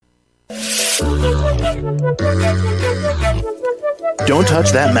Don't touch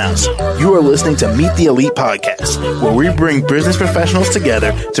that mouse. You are listening to Meet the Elite Podcast, where we bring business professionals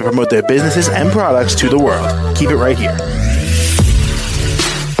together to promote their businesses and products to the world. Keep it right here.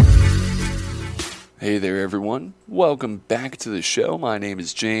 Hey there, everyone. Welcome back to the show. My name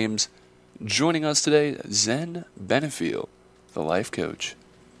is James. Joining us today, Zen Benefiel, the life coach.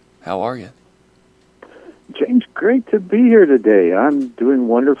 How are you? James, great to be here today. I'm doing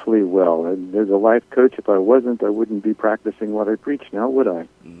wonderfully well. And as a life coach, if I wasn't, I wouldn't be practicing what I preach now, would I?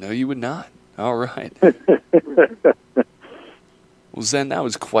 No, you would not. All right. Well, Zen, that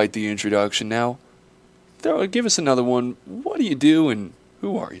was quite the introduction. Now, give us another one. What do you do and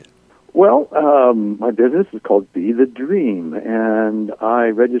who are you? Well, my business is called Be the Dream, and I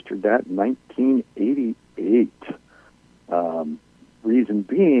registered that in 1988. Reason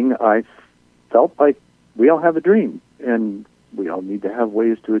being, I felt like we all have a dream, and we all need to have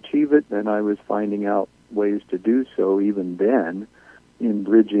ways to achieve it, and I was finding out ways to do so even then in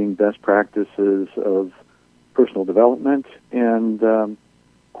bridging best practices of personal development and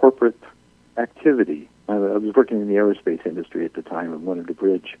corporate activity. I was working in the aerospace industry at the time and wanted to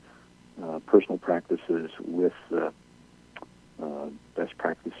bridge personal practices with best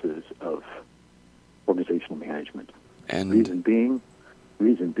practices of organizational management. And reason being,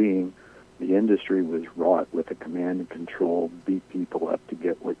 the industry was wrought with a command and control, beat people up to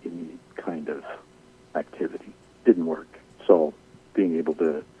get what you need kind of activity. Didn't work. So being able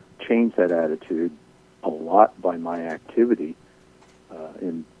to change that attitude a lot by my activity,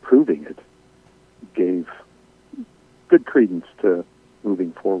 improving it, gave good credence to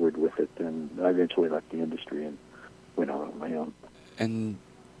moving forward with it, and I eventually left the industry and went out on my own. And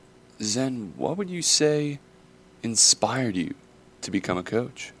Zen, what would you say inspired you to become a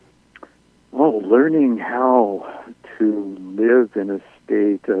coach? Well, learning how to live in a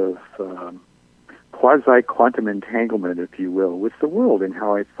state of quasi-quantum entanglement, if you will, with the world, and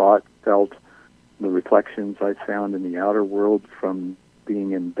how I thought, felt, the reflections I found in the outer world from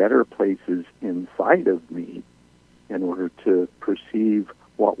being in better places inside of me in order to perceive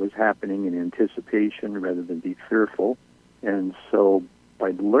what was happening in anticipation rather than be fearful. And so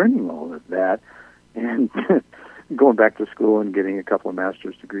by learning all of that and going back to school and getting a couple of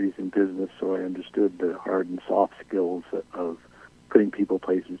master's degrees in business so I understood the hard and soft skills of putting people,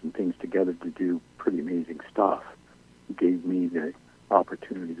 places, and things together to do pretty amazing stuff, gave me the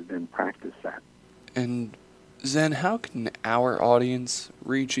opportunity to then practice that. And Zen, how can our audience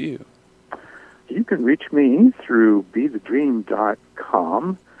reach you? You can reach me through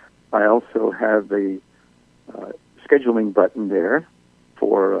BeTheDream.com. I also have a scheduling button there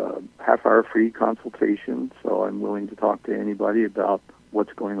for a half-hour free consultation, so I'm willing to talk to anybody about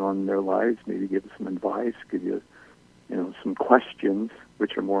what's going on in their lives, maybe give some advice, give you some questions,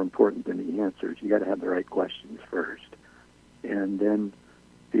 which are more important than the answers. You got to have the right questions first, and then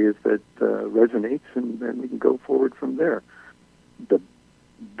see if it resonates, and then we can go forward from there. The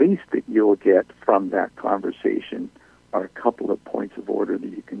base that you'll get from that conversation are a couple of points of order that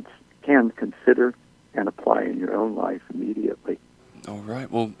you can consider and apply in your own life immediately. All right.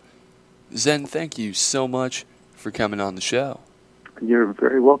 Well, Zen, thank you so much for coming on the show. You're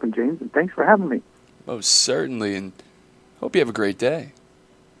very welcome, James, and thanks for having me. Most certainly, and hope you have a great day.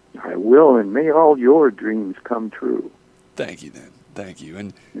 I will, and may all your dreams come true. Thank you, then. Thank you.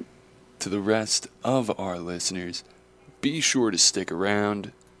 And to the rest of our listeners, be sure to stick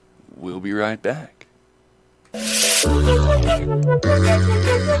around. We'll be right back.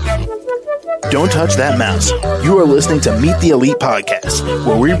 Don't touch that mouse. You are listening to Meet the Elite Podcast,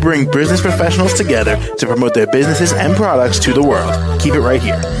 where we bring business professionals together to promote their businesses and products to the world. Keep it right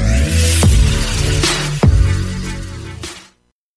here.